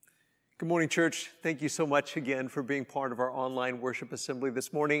Good morning, church. Thank you so much again for being part of our online worship assembly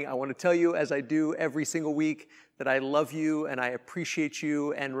this morning. I want to tell you, as I do every single week, that I love you and I appreciate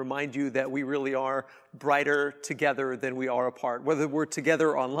you and remind you that we really are brighter together than we are apart. Whether we're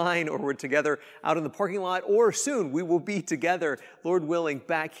together online or we're together out in the parking lot, or soon we will be together, Lord willing,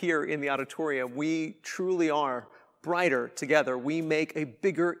 back here in the auditorium. We truly are brighter together. We make a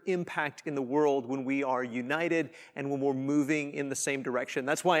bigger impact in the world when we are united and when we're moving in the same direction.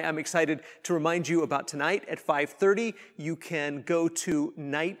 That's why I'm excited to remind you about tonight at 5:30. You can go to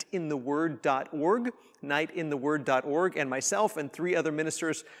nightintheword.org, nightintheword.org, and myself and three other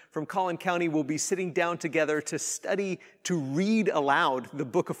ministers from Collin County will be sitting down together to study, to read aloud the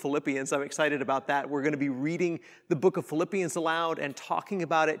book of Philippians. I'm excited about that. We're going to be reading the book of Philippians aloud and talking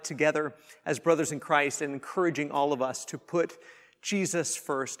about it together as brothers in Christ and encouraging all of us to put Jesus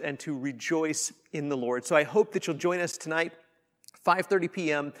first and to rejoice in the Lord. So I hope that you'll join us tonight, 5:30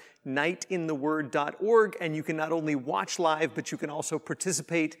 p.m., nightintheword.org, and you can not only watch live, but you can also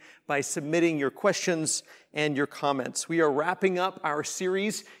participate by submitting your questions and your comments. We are wrapping up our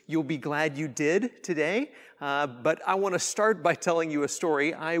series, You'll Be Glad You Did, today, but I want to start by telling you a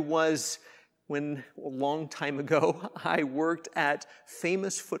story. A long time ago, I worked at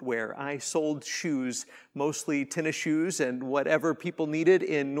Famous Footwear. I sold shoes, mostly tennis shoes and whatever people needed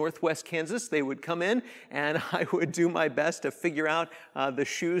in Northwest Kansas. They would come in and I would do my best to figure out the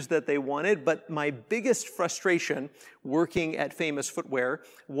shoes that they wanted. But my biggest frustration working at Famous Footwear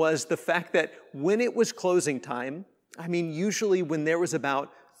was the fact that when it was closing time, usually when there was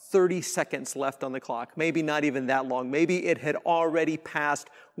about 30 seconds left on the clock, maybe not even that long. Maybe it had already passed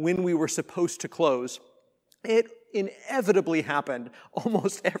when we were supposed to close. It inevitably happened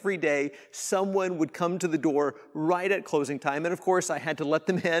almost every day. Someone would come to the door right at closing time. And of course, I had to let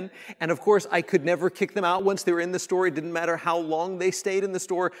them in. And of course, I could never kick them out once they were in the store. It didn't matter how long they stayed in the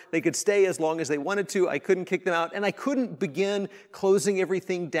store. They could stay as long as they wanted to. I couldn't kick them out. And I couldn't begin closing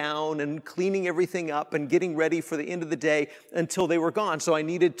everything down and cleaning everything up and getting ready for the end of the day until they were gone. So I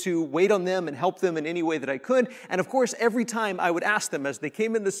needed to wait on them and help them in any way that I could. And of course, every time I would ask them as they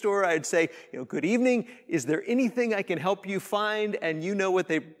came in the store, I'd say, good evening. Is there anything I can help you find? And you know what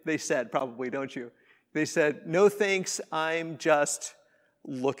they said, probably, don't you? They said, no thanks, I'm just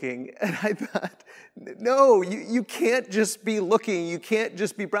looking. And I thought, no, you can't just be looking. You can't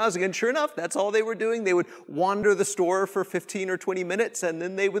just be browsing. And sure enough, that's all they were doing. They would wander the store for 15 or 20 minutes, and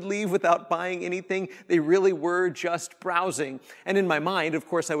then they would leave without buying anything. They really were just browsing. And in my mind, of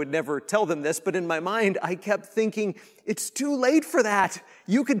course, I would never tell them this, but in my mind, I kept thinking, it's too late for that.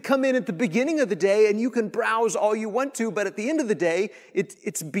 You could come in at the beginning of the day and you can browse all you want to, but at the end of the day,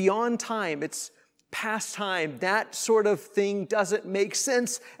 it's beyond time. It's past time. That sort of thing doesn't make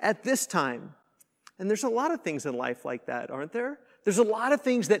sense at this time. And there's a lot of things in life like that, aren't there? There's a lot of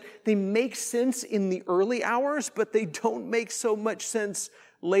things that they make sense in the early hours, but they don't make so much sense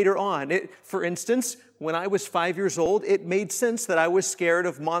later on. For instance, when I was 5 years old, it made sense that I was scared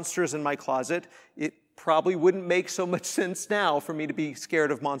of monsters in my closet. It probably wouldn't make so much sense now for me to be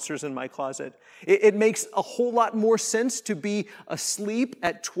scared of monsters in my closet. It makes a whole lot more sense to be asleep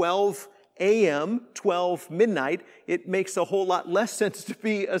at 12 a.m., 12 midnight. It makes a whole lot less sense to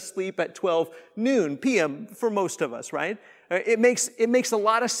be asleep at 12 noon p.m. for most of us, right? It makes a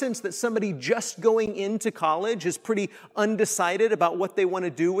lot of sense that somebody just going into college is pretty undecided about what they want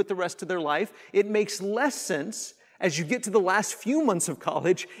to do with the rest of their life. It makes less sense as you get to the last few months of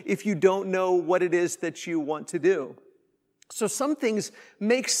college if you don't know what it is that you want to do. So some things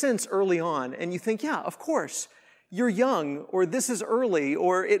make sense early on, and you think, yeah, of course, you're young, or this is early,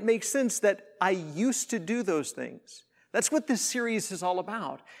 or it makes sense that I used to do those things. That's what this series is all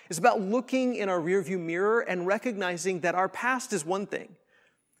about. It's about looking in our rearview mirror and recognizing that our past is one thing,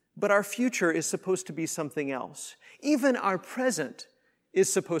 but our future is supposed to be something else. Even our present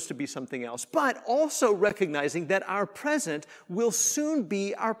is supposed to be something else, but also recognizing that our present will soon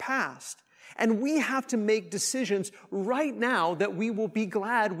be our past. And we have to make decisions right now that we will be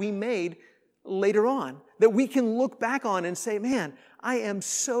glad we made later on, that we can look back on and say, man, I am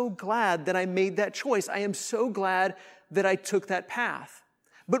so glad that I made that choice. I am so glad that I took that path.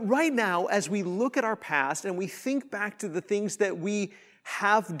 But right now, as we look at our past and we think back to the things that we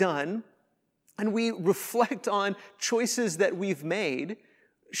have done, and we reflect on choices that we've made,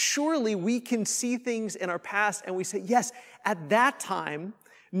 surely we can see things in our past and we say, yes, at that time,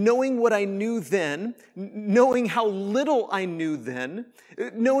 knowing what I knew then, knowing how little I knew then,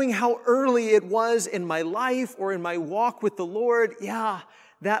 knowing how early it was in my life or in my walk with the Lord, yeah,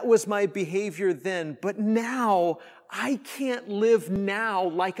 That was my behavior then. But now, I can't live now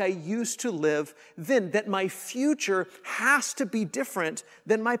like I used to live then. That my future has to be different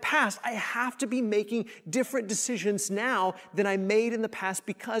than my past. I have to be making different decisions now than I made in the past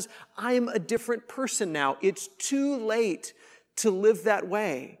because I am a different person now. It's too late to live that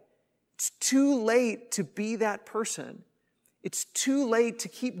way. It's too late to be that person. It's too late to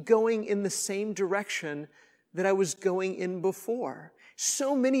keep going in the same direction that I was going in before.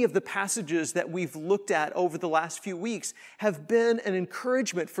 So many of the passages that we've looked at over the last few weeks have been an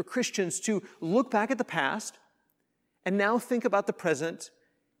encouragement for Christians to look back at the past and now think about the present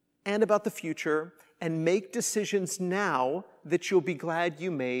and about the future and make decisions now that you'll be glad you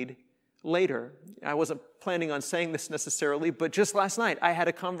made later. I wasn't planning on saying this necessarily, but just last night I had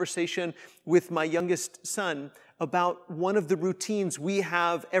a conversation with my youngest son about one of the routines we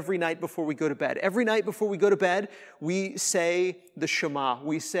have every night before we go to bed. Every night before we go to bed, we say the Shema.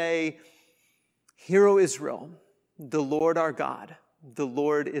 We say, "Hear, O Israel, the Lord our God, the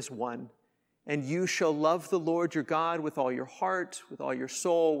Lord is one. And you shall love the Lord your God with all your heart, with all your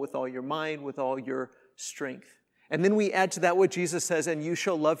soul, with all your mind, with all your strength." And then we add to that what Jesus says, "And you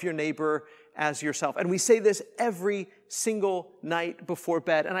shall love your neighbor as yourself." And we say this every single night before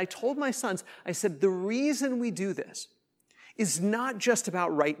bed. And I told my sons, I said, the reason we do this is not just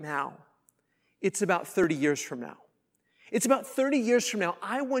about right now. It's about 30 years from now. It's about 30 years from now.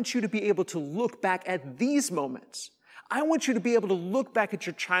 I want you to be able to look back at these moments. I want you to be able to look back at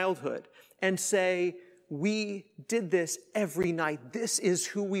your childhood and say, we did this every night. This is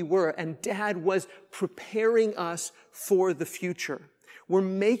who we were. And Dad was preparing us for the future. We're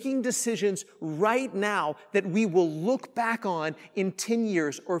making decisions right now that we will look back on in 10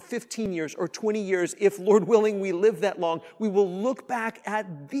 years or 15 years or 20 years. If, Lord willing, we live that long, we will look back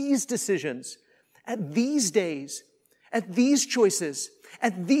at these decisions, at these days, at these choices,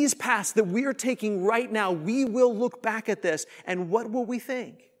 at these paths that we are taking right now. We will look back at this, and what will we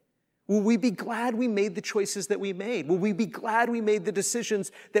think? Will we be glad we made the choices that we made? Will we be glad we made the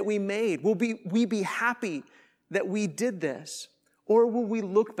decisions that we made? Will we be happy that we did this? Or will we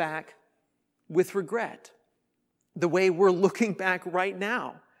look back with regret, the way we're looking back right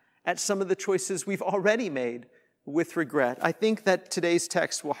now at some of the choices we've already made with regret? I think that today's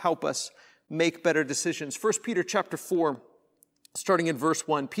text will help us make better decisions. 1 Peter chapter 4, starting in verse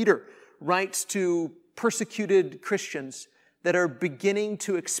 1, Peter writes to persecuted Christians that are beginning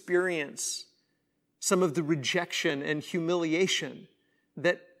to experience some of the rejection and humiliation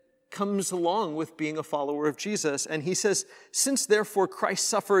that comes along with being a follower of Jesus. And he says, "Since therefore Christ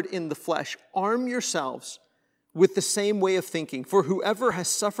suffered in the flesh, arm yourselves with the same way of thinking. For whoever has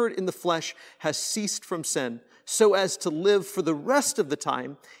suffered in the flesh has ceased from sin, so as to live for the rest of the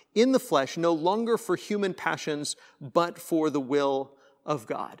time in the flesh, no longer for human passions, but for the will of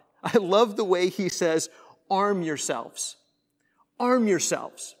God." I love the way he says, arm yourselves. Arm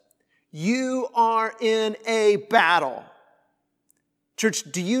yourselves. You are in a battle. Church,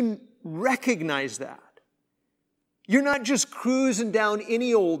 do you recognize that? You're not just cruising down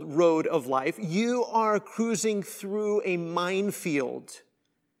any old road of life. You are cruising through a minefield.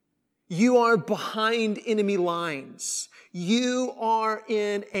 You are behind enemy lines. You are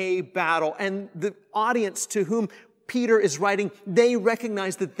in a battle. And the audience to whom Peter is writing, they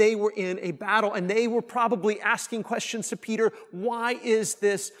recognized that they were in a battle, and they were probably asking questions to Peter, why is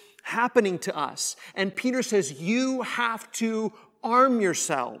this happening to us? And Peter says, you have to arm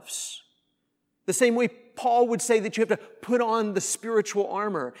yourselves. The same way Paul would say that you have to put on the spiritual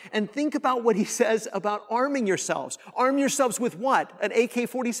armor. And think about what he says about arming yourselves. Arm yourselves with what? An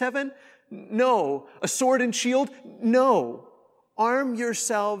AK-47? No. A sword and shield? No. Arm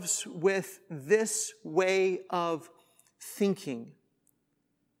yourselves with this way of thinking.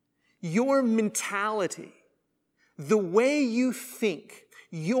 Your mentality, the way you think,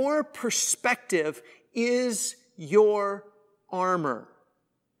 your perspective is your armor.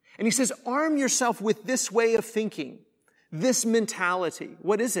 And he says, arm yourself with this way of thinking, this mentality.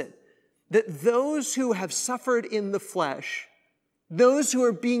 What is it? That those who have suffered in the flesh, those who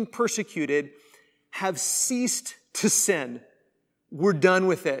are being persecuted, have ceased to sin. We're done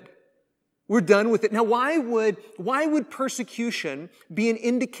with it. We're done with it. Now, why would persecution be an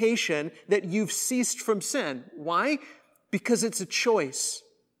indication that you've ceased from sin? Why? Because it's a choice.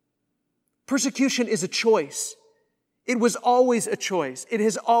 Persecution is a choice. It was always a choice. It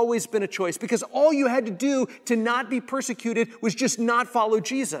has always been a choice, because all you had to do to not be persecuted was just not follow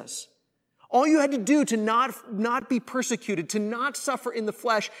Jesus. All you had to do to not be persecuted, to not suffer in the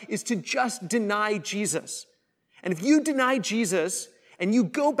flesh, is to just deny Jesus. And if you deny Jesus and you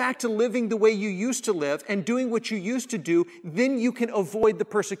go back to living the way you used to live and doing what you used to do, then you can avoid the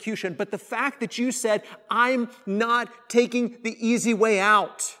persecution. But the fact that you said, I'm not taking the easy way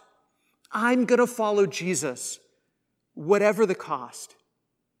out. I'm going to follow Jesus, whatever the cost.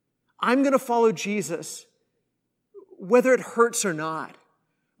 I'm going to follow Jesus, whether it hurts or not,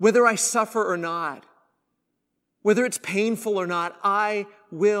 whether I suffer or not, whether it's painful or not, I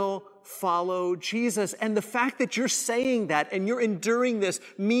will follow Jesus. And the fact that you're saying that and you're enduring this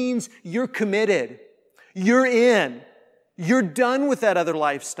means you're committed. You're in. You're done with that other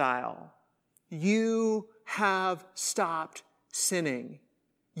lifestyle. You have stopped sinning.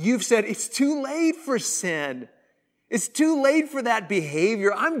 You've said, it's too late for sin. It's too late for that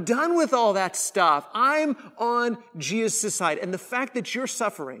behavior. I'm done with all that stuff. I'm on Jesus' side. And the fact that you're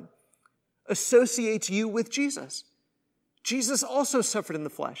suffering associates you with Jesus. Jesus also suffered in the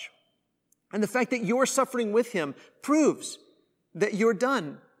flesh. And the fact that you're suffering with him proves that you're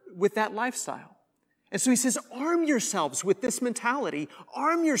done with that lifestyle. And so he says, arm yourselves with this mentality.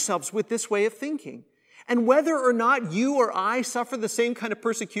 Arm yourselves with this way of thinking. And whether or not you or I suffer the same kind of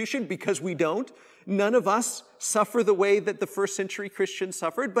persecution, because we don't, none of us suffer the way that the first century Christians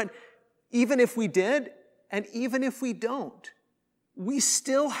suffered. But even if we did, and even if we don't, we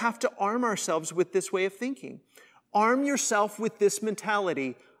still have to arm ourselves with this way of thinking. Arm yourself with this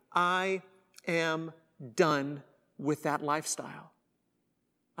mentality. I am done with that lifestyle.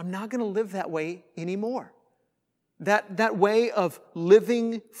 I'm not going to live that way anymore. That way of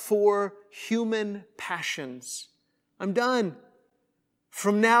living for human passions. I'm done.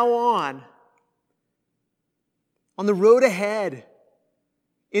 From now on the road ahead,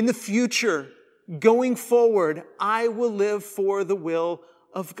 in the future, going forward, I will live for the will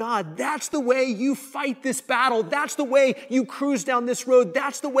of God. That's the way you fight this battle. That's the way you cruise down this road.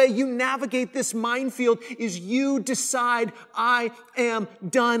 That's the way you navigate this minefield, is you decide, I am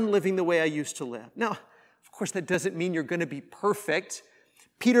done living the way I used to live. Now, of course, that doesn't mean you're going to be perfect.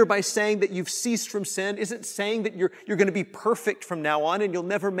 Peter, by saying that you've ceased from sin, isn't saying that you're going to be perfect from now on and you'll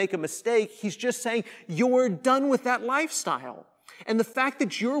never make a mistake. He's just saying you're done with that lifestyle. And the fact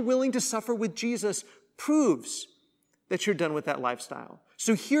that you're willing to suffer with Jesus proves that you're done with that lifestyle.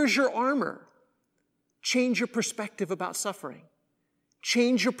 So here's your armor. Change your perspective about suffering.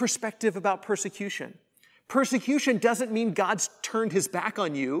 Change your perspective about persecution. Persecution doesn't mean God's turned his back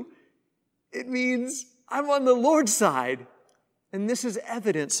on you. It means I'm on the Lord's side. And this is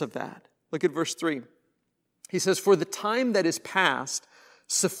evidence of that. Look at verse 3. He says, for the time that is past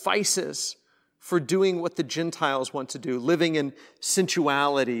suffices for doing what the Gentiles want to do, living in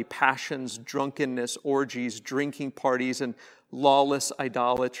sensuality, passions, drunkenness, orgies, drinking parties, and lawless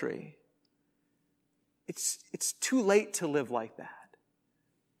idolatry. It's too late to live like that.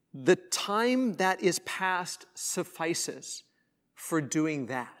 The time that is past suffices for doing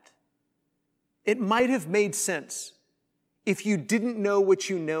that. It might have made sense if you didn't know what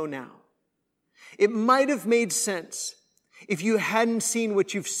you know now. It might have made sense if you hadn't seen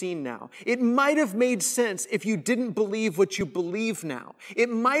what you've seen now. It might have made sense if you didn't believe what you believe now. It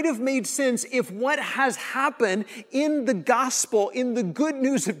might have made sense if what has happened in the gospel, in the good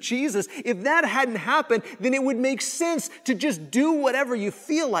news of Jesus, if that hadn't happened, then it would make sense to just do whatever you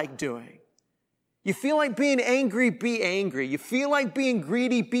feel like doing. You feel like being angry, be angry. You feel like being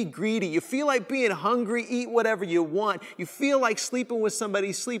greedy, be greedy. You feel like being hungry, eat whatever you want. You feel like sleeping with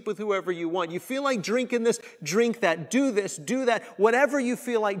somebody, sleep with whoever you want. You feel like drinking this, drink that, do this, do that. Whatever you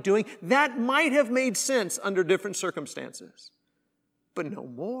feel like doing, that might have made sense under different circumstances. But no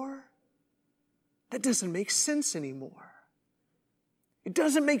more. That doesn't make sense anymore. It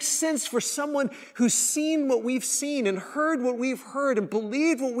doesn't make sense for someone who's seen what we've seen and heard what we've heard and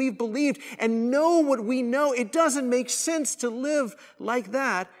believed what we've believed and know what we know. It doesn't make sense to live like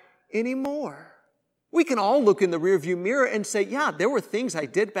that anymore. We can all look in the rearview mirror and say, yeah, there were things I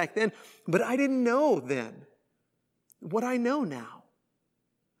did back then, but I didn't know then what I know now.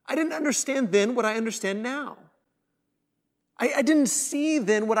 I didn't understand then what I understand now. I didn't see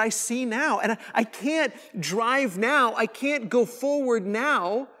then what I see now. And I can't drive now. I can't go forward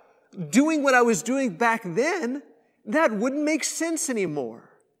now doing what I was doing back then. That wouldn't make sense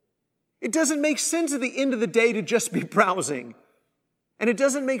anymore. It doesn't make sense at the end of the day to just be browsing. And it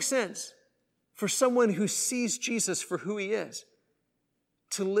doesn't make sense for someone who sees Jesus for who he is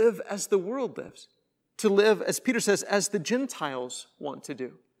to live as the world lives, to live, as Peter says, as the Gentiles want to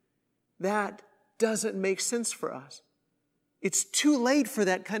do. That doesn't make sense for us. It's too late for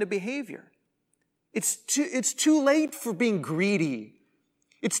that kind of behavior. It's too late for being greedy.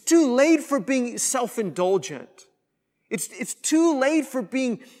 It's too late for being self-indulgent. It's too late for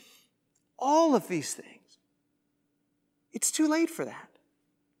being all of these things. It's too late for that.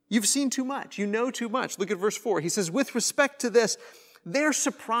 You've seen too much. You know too much. Look at verse 4. He says, with respect to this, they're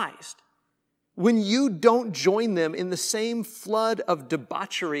surprised when you don't join them in the same flood of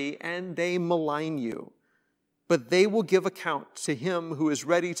debauchery and they malign you. But they will give account to him who is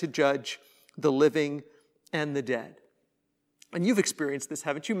ready to judge the living and the dead. And you've experienced this,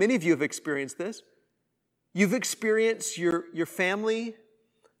 haven't you? Many of you have experienced this. You've experienced your family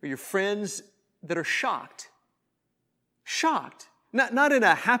or your friends that are shocked. Shocked. Not in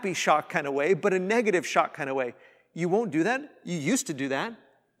a happy shock kind of way, but a negative shock kind of way. You won't do that? You used to do that.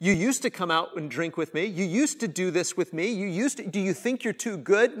 You used to come out and drink with me. You used to do this with me. Do you think you're too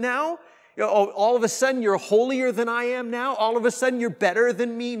good now? All of a sudden you're holier than I am now? All of a sudden you're better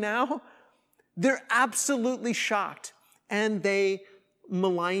than me now? They're absolutely shocked, and they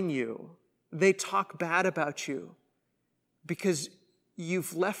malign you. They talk bad about you because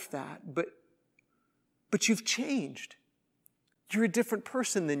you've left that, but you've changed. You're a different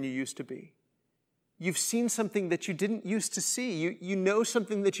person than you used to be. You've seen something that you didn't used to see. You know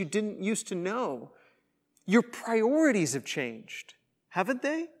something that you didn't used to know. Your priorities have changed, haven't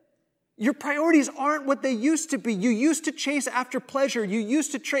they? Your priorities aren't what they used to be. You used to chase after pleasure. You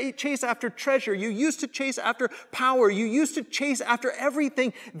used to chase after treasure. You used to chase after power. You used to chase after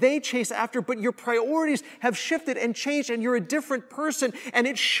everything they chase after, but your priorities have shifted and changed, and you're a different person, and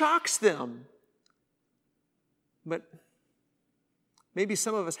it shocks them. But maybe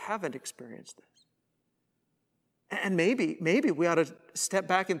some of us haven't experienced this. And maybe we ought to step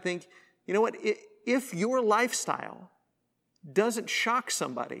back and think, you know what, if your lifestyle doesn't shock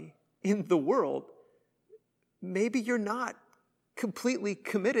somebody in the world, maybe you're not completely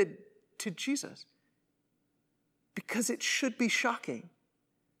committed to Jesus. Because it should be shocking.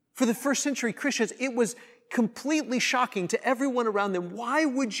 For the first century Christians, it was completely shocking to everyone around them. Why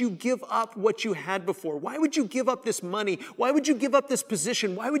would you give up what you had before? Why would you give up this money? Why would you give up this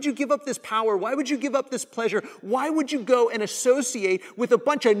position? Why would you give up this power? Why would you give up this pleasure? Why would you go and associate with a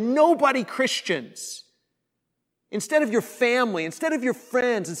bunch of nobody Christians? Instead of your family, instead of your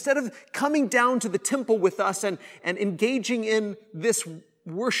friends, instead of coming down to the temple with us and engaging in this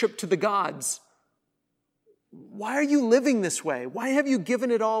worship to the gods, why are you living this way? Why have you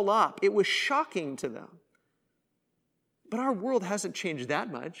given it all up? It was shocking to them. But our world hasn't changed that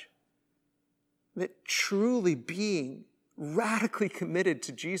much. That truly being radically committed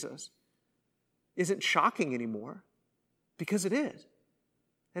to Jesus isn't shocking anymore, because it is.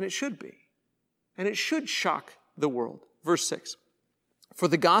 And it should be. And it should shock the world. Verse 6. For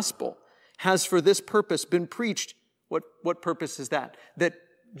the gospel has for this purpose been preached. What purpose is that? That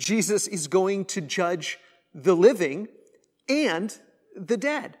Jesus is going to judge the living and the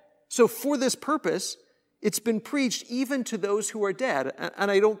dead. So for this purpose, it's been preached even to those who are dead.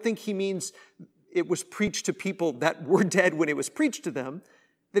 And I don't think he means it was preached to people that were dead when it was preached to them,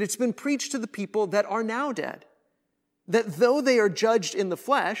 that it's been preached to the people that are now dead. That though they are judged in the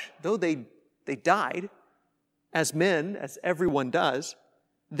flesh, though they died as men, as everyone does,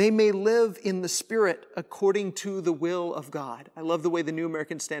 they may live in the Spirit according to the will of God. I love the way the New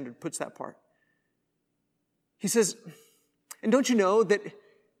American Standard puts that part. He says, and don't you know that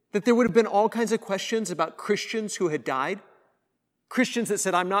there would have been all kinds of questions about Christians who had died? Christians that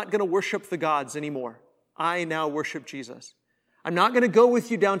said, I'm not going to worship the gods anymore. I now worship Jesus. I'm not going to go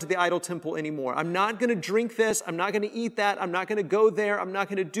with you down to the idol temple anymore. I'm not going to drink this. I'm not going to eat that. I'm not going to go there. I'm not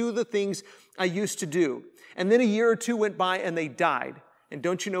going to do the things I used to do. And then a year or two went by and they died. And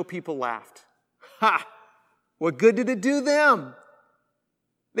don't you know, people laughed. Ha! What good did it do them?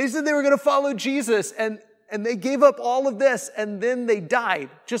 They said they were going to follow Jesus, and they gave up all of this, and then they died,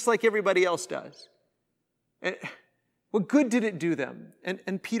 just like everybody else does. And what good did it do them?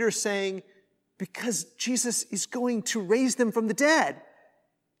 And Peter's saying, because Jesus is going to raise them from the dead.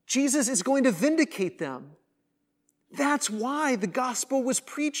 Jesus is going to vindicate them. That's why the gospel was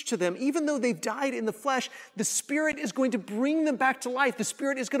preached to them. Even though they've died in the flesh, the Spirit is going to bring them back to life. The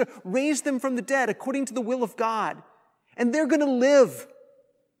Spirit is going to raise them from the dead according to the will of God. And they're going to live.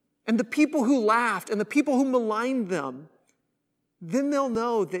 And the people who laughed and the people who maligned them, then they'll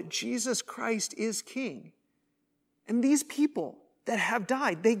know that Jesus Christ is King. And these people that have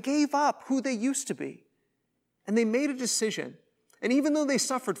died, they gave up who they used to be. And they made a decision. And even though they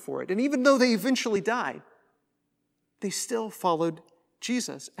suffered for it, and even though they eventually died, they still followed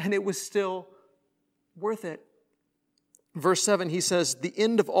Jesus, and it was still worth it. Verse 7, he says, the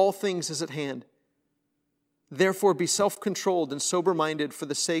end of all things is at hand. Therefore, be self-controlled and sober-minded for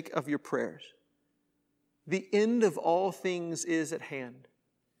the sake of your prayers. The end of all things is at hand.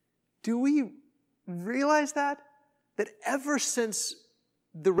 Do we realize that? That ever since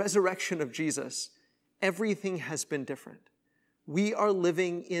the resurrection of Jesus, everything has been different. We are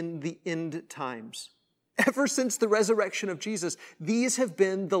living in the end times. Ever since the resurrection of Jesus, these have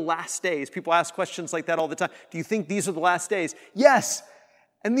been the last days. People ask questions like that all the time. Do you think these are the last days? Yes,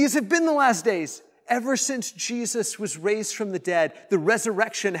 and these have been the last days. Ever since Jesus was raised from the dead, the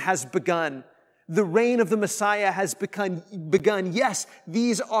resurrection has begun. The reign of the Messiah has begun. Yes,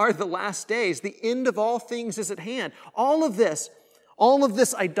 these are the last days. The end of all things is at hand. All of this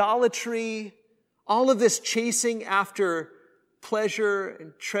idolatry, all of this chasing after pleasure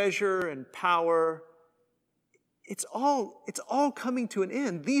and treasure and power, it's all coming to an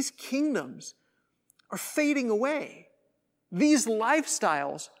end. These kingdoms are fading away. These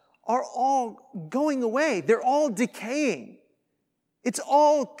lifestyles are all going away. They're all decaying. It's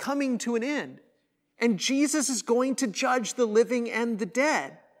all coming to an end. And Jesus is going to judge the living and the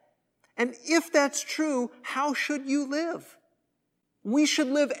dead. And if that's true, how should you live? We should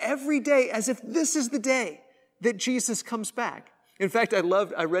live every day as if this is the day that Jesus comes back. In fact, I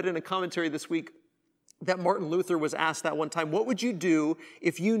read in a commentary this week that Martin Luther was asked that one time, what would you do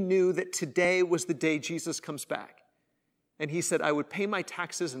if you knew that today was the day Jesus comes back? And he said, I would pay my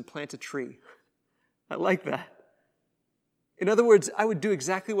taxes and plant a tree. I like that. In other words, I would do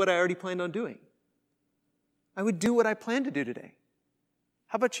exactly what I already planned on doing. I would do what I planned to do today.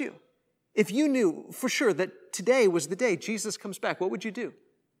 How about you? If you knew for sure that today was the day Jesus comes back, what would you do?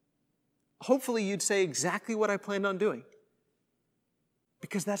 Hopefully you'd say exactly what I planned on doing.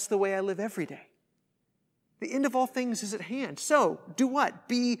 Because that's the way I live every day. The end of all things is at hand. So, do what?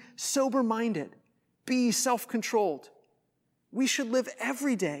 Be sober-minded. Be self-controlled. We should live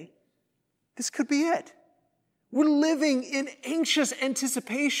every day. This could be it. We're living in anxious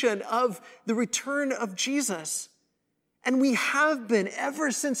anticipation of the return of Jesus. And we have been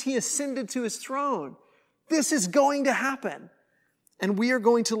ever since he ascended to his throne. This is going to happen. And we are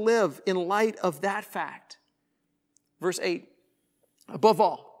going to live in light of that fact. Verse 8, above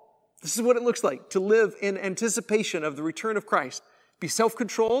all, this is what it looks like to live in anticipation of the return of Christ. Be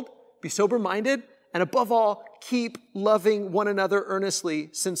self-controlled, be sober-minded, and above all, keep loving one another earnestly,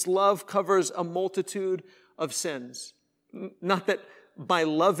 since love covers a multitude of sins. Not that by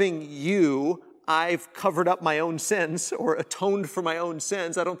loving you, I've covered up my own sins or atoned for my own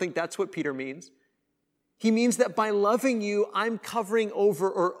sins. I don't think that's what Peter means. He means that by loving you, I'm covering over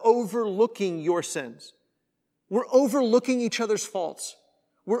or overlooking your sins. We're overlooking each other's faults.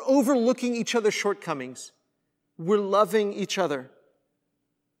 We're overlooking each other's shortcomings. We're loving each other.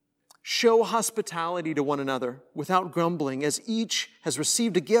 Show hospitality to one another without grumbling. As each has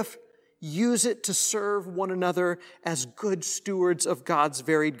received a gift, use it to serve one another as good stewards of God's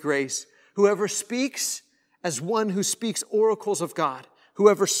varied grace. Whoever speaks, as one who speaks oracles of God.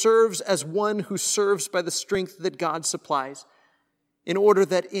 Whoever serves, as one who serves by the strength that God supplies, in order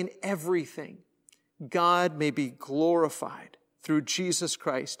that in everything God may be glorified through Jesus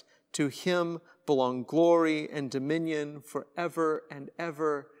Christ. To him belong glory and dominion forever and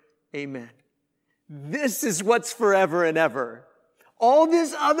ever. Amen. This is what's forever and ever. All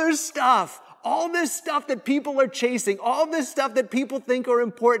this other stuff, all this stuff that people are chasing, all this stuff that people think are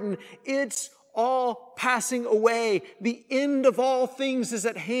important, it's all passing away. The end of all things is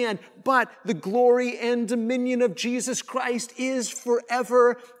at hand, but the glory and dominion of Jesus Christ is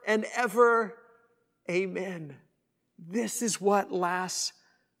forever and ever. Amen. This is what lasts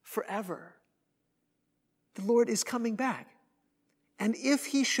forever. The Lord is coming back. And if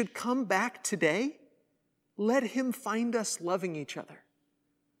he should come back today, let him find us loving each other.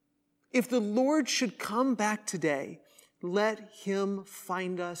 If the Lord should come back today, let him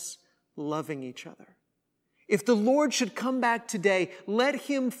find us loving each other. If the Lord should come back today, let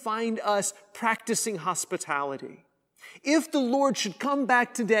him find us practicing hospitality. If the Lord should come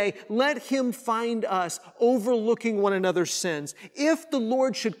back today, let him find us overlooking one another's sins. If the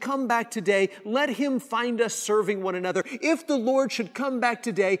Lord should come back today, let him find us serving one another. If the Lord should come back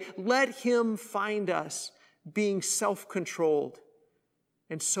today, let him find us being self-controlled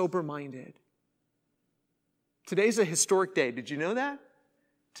and sober-minded. Today's a historic day. Did you know that?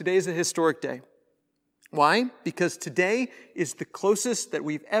 Today's a historic day. Why? Because today is the closest that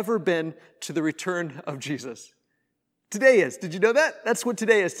we've ever been to the return of Jesus. Today is. Did you know that? That's what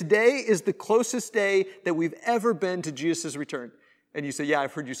today is. Today is the closest day that we've ever been to Jesus' return. And you say, yeah,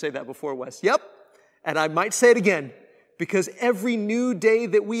 I've heard you say that before, Wes. Yep. And I might say it again, because every new day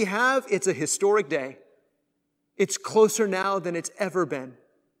that we have, it's a historic day. It's closer now than it's ever been.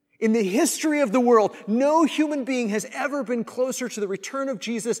 In the history of the world, no human being has ever been closer to the return of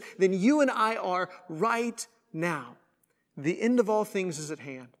Jesus than you and I are right now. The end of all things is at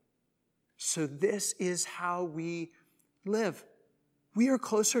hand. So this is how we live. We are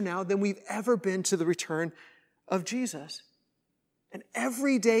closer now than we've ever been to the return of Jesus. And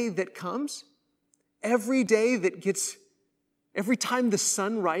every day that comes, every time the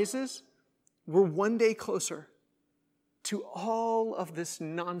sun rises, we're one day closer to all of this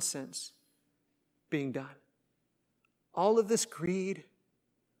nonsense being done. All of this greed,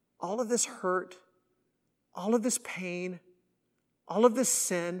 all of this hurt, all of this pain, all of this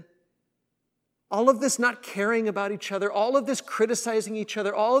sin, all of this not caring about each other, all of this criticizing each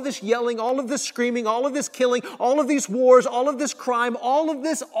other, all of this yelling, all of this screaming, all of this killing, all of these wars, all of this crime, all of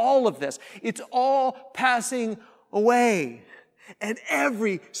this, it's all passing away. And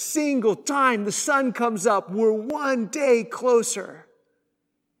every single time the sun comes up, we're one day closer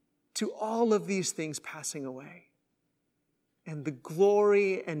to all of these things passing away. And the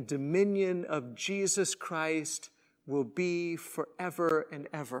glory and dominion of Jesus Christ will be forever and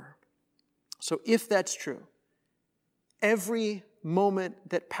ever. So if that's true, every moment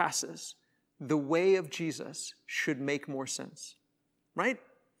that passes, the way of Jesus should make more sense, right?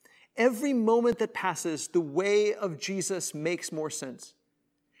 Every moment that passes, the way of Jesus makes more sense.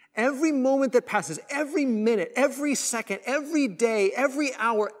 Every moment that passes, every minute, every second, every day, every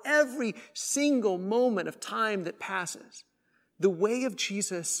hour, every single moment of time that passes, the way of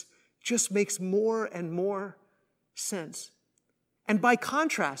Jesus just makes more and more sense. And by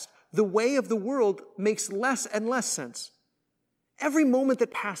contrast, the way of the world makes less and less sense. Every moment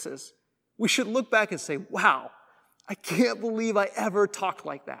that passes, we should look back and say, wow, I can't believe I ever talked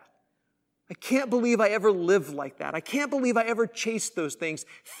like that. I can't believe I ever lived like that. I can't believe I ever chased those things.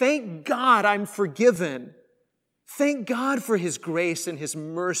 Thank God I'm forgiven. Thank God for His grace and His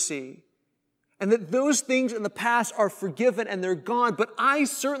mercy. And that those things in the past are forgiven and they're gone. But I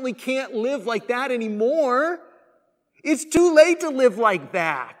certainly can't live like that anymore. It's too late to live like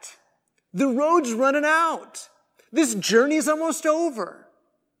that. The road's running out. This journey is almost over.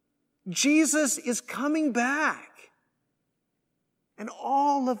 Jesus is coming back. And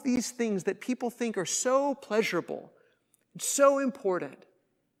all of these things that people think are so pleasurable and so important,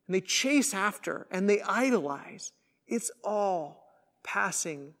 and they chase after and they idolize, it's all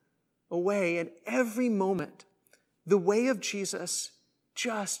passing away. And every moment, the way of Jesus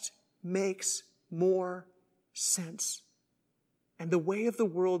just makes more sense. And the way of the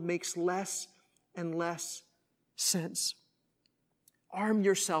world makes less and less sense. Arm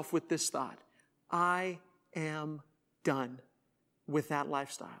yourself with this thought. I am done with that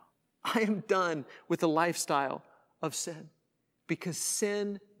lifestyle. I am done with a lifestyle of sin, because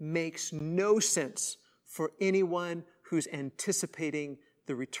sin makes no sense for anyone who's anticipating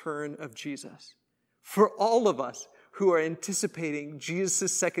the return of Jesus. For all of us who are anticipating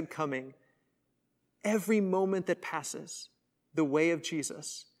Jesus' second coming, every moment that passes, the way of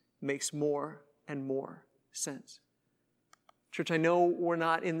Jesus makes more and more sense. Church, I know we're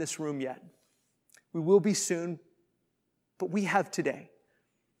not in this room yet. We will be soon, but we have today.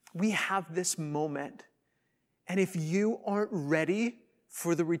 We have this moment. And if you aren't ready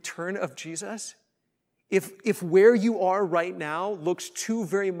for the return of Jesus, if where you are right now looks too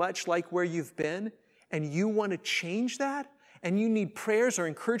very much like where you've been, and you want to change that, and you need prayers or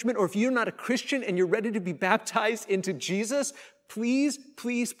encouragement, or if you're not a Christian and you're ready to be baptized into Jesus, please,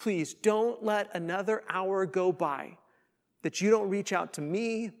 please, please don't let another hour go by that you don't reach out to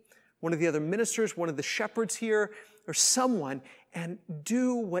me, one of the other ministers, one of the shepherds here, or someone, and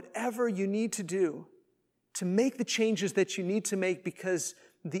do whatever you need to do to make the changes that you need to make, because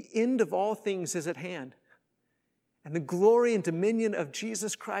the end of all things is at hand. And the glory and dominion of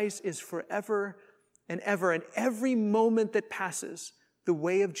Jesus Christ is forever and ever. And every moment that passes, the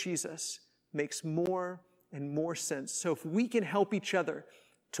way of Jesus makes more and more sense. So if we can help each other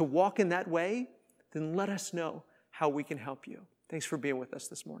to walk in that way, then let us know how we can help you. Thanks for being with us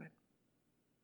this morning.